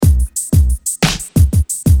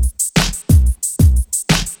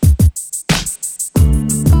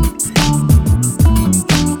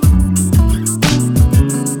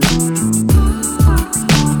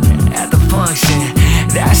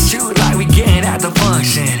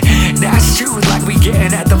function. That's truth like we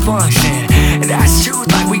getting at the function. That's truth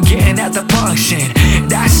like we getting at the function.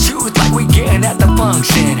 That's truth like we getting at the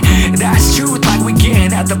function. That's truth like we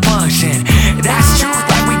getting at the function. That's truth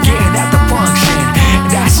like we getting at the function.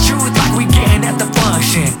 That's truth like we getting at the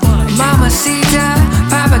function. Mamacita,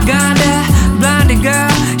 propaganda, blondie girl,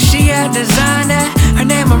 she a designer. Her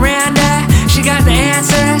name Miranda, she got the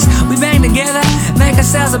answers. We bang together, make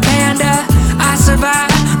ourselves a panda. I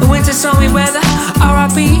survived the winter stormy weather.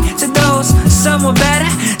 R.I.P. to those somewhat better.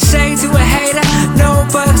 Say to a hater, no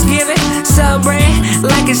fucks given. Celebrate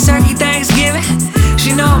like it's turkey Thanksgiving.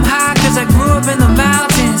 She know I'm high cause I grew up in the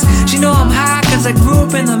mountains. She know I'm high cause I grew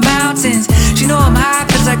up in the mountains. She know I'm high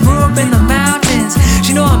cause I grew up in the mountains.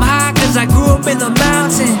 She know I'm high cause I grew up in the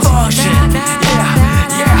mountains. Function,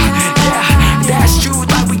 yeah. That's truth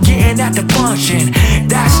like we getting at the function.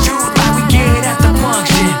 That's truth like we getting at the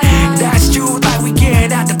function. That's truth like we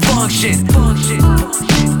getting at the function.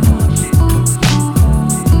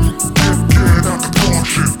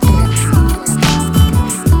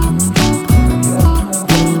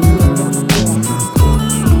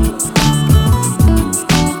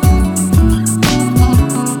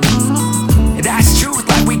 That's truth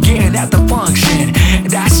like we getting at the function.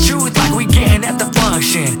 That's truth like we getting at the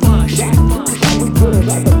function.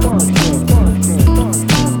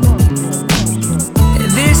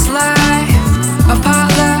 This life, a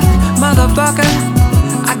potluck, motherfucker.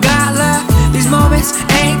 I got love. These moments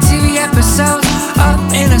ain't TV episodes. Up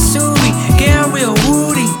in a suite, getting real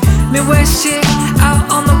woody. Midwest chick out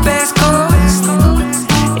on the best coast.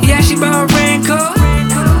 Yeah, she brought a raincoat.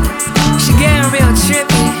 She getting real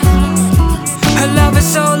trippy. Her love is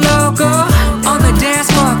so local. On the dance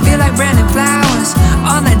floor, I feel like Brandon Flowers.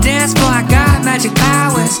 On the dance floor, I got magic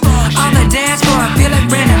powers. On the dance floor, I feel like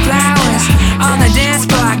Brandon Flowers. On the dance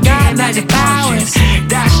floor, I got magic powers.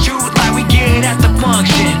 That's truth like we getting at the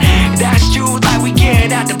function. That's truth like we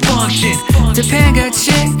getting at the function. Topanga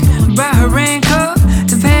chick brought her raincoat.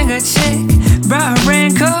 Topanga chick brought her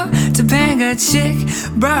raincoat. Topanga chick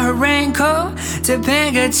brought her raincoat.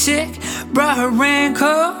 Topanga chick brought her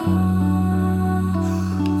raincoat.